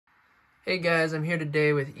Hey guys, I'm here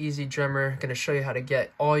today with EZDrummer. Going to show you how to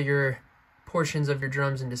get all your portions of your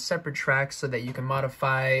drums into separate tracks so that you can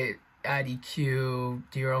modify, add EQ,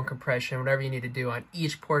 do your own compression, whatever you need to do on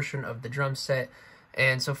each portion of the drum set.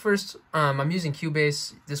 And so first, I'm using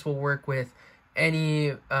Cubase. This will work with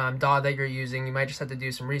any DAW that you're using. You might just have to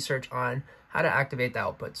do some research on how to activate the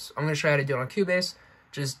outputs. I'm going to show you how to do it on Cubase.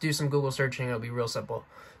 Just do some Google searching. It'll be real simple.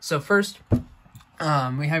 So first,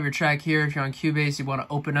 we have your track here. If you're on Cubase, you want to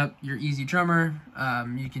open up your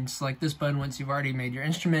EZDrummer. You can select this button once you've already made your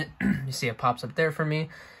instrument. You see it pops up there for me.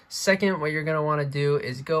 Second, what you're going to want to do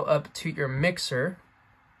is go up to your mixer,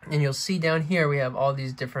 and you'll see down here we have all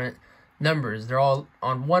these different numbers. They're all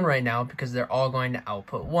on 1 right now because they're all going to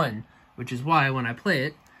output 1, which is why when I play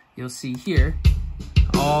it, you'll see here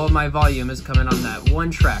all my volume is coming on that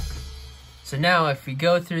 1 track. So now if we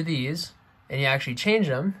go through these and you actually change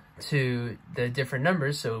them to the different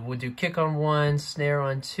numbers, so we'll do kick on 1, snare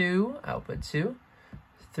on 2, output 2,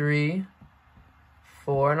 3,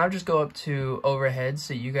 4, and I'll just go up to overhead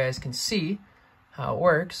so you guys can see how it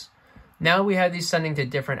works. Now we have these sending to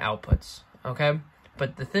different outputs, okay?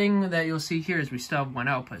 But the thing that you'll see here is we still have 1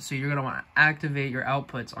 output, so you're going to want to activate your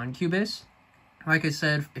outputs on Cubase. Like I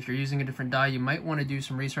said, if you're using a different DAW, you might want to do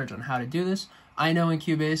some research on how to do this. I know in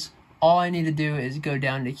Cubase, all I need to do is go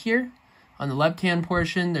down to here. On the left-hand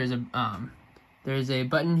portion, there's a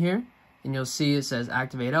button here, and you'll see it says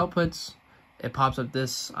Activate Outputs. It pops up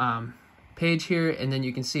this page here, and then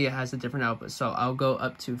you can see it has the different outputs. So I'll go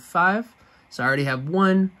up to 5. So I already have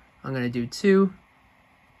 1. I'm going to do 2,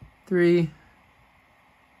 3,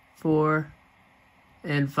 4,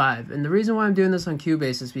 and 5. And the reason why I'm doing this on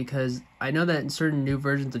Cubase is because I know that in certain new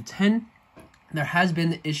versions of 10, there has been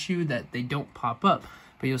the issue that they don't pop up.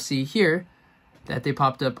 But you'll see here that they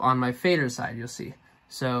popped up on my fader side, you'll see.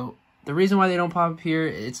 So the reason why they don't pop up here,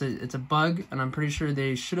 it's a bug, and I'm pretty sure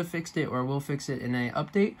they should have fixed it or will fix it in an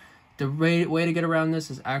update. The way to get around this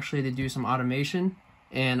is actually to do some automation,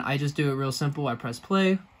 and I just do it real simple. I press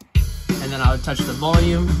play, and then I'll touch the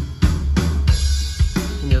volume,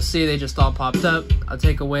 and you'll see they just all popped up. I'll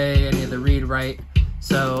take away any of the read, write.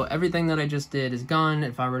 So everything that I just did is gone.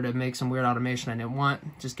 If I were to make some weird automation I didn't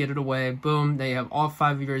want, just get it away. Boom, they have all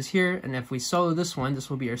 5 of yours here. And if we solo this one, this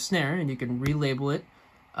will be our snare, and you can relabel it.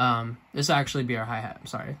 This will actually be our hi-hat, I'm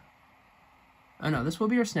sorry. Oh no, this will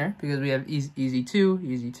be our snare because we have easy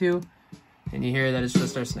 2, and you hear that it's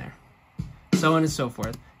just our snare. So on and so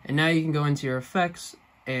forth. And now you can go into your effects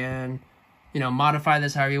and, you know, modify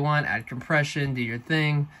this however you want, add compression, do your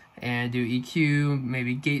thing, and do EQ,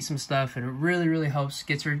 maybe gate some stuff, and it really helps,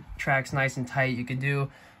 gets your tracks nice and tight. You can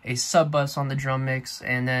do a sub bus on the drum mix,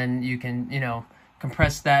 and then you can, you know,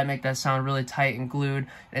 compress that, make that sound really tight and glued.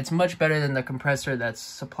 And it's much better than the compressor that's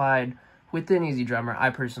supplied within EZDrummer,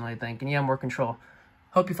 I personally think, and you have more control.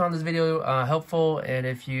 Hope you found this video helpful, and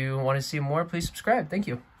if you want to see more, please subscribe. Thank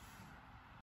you.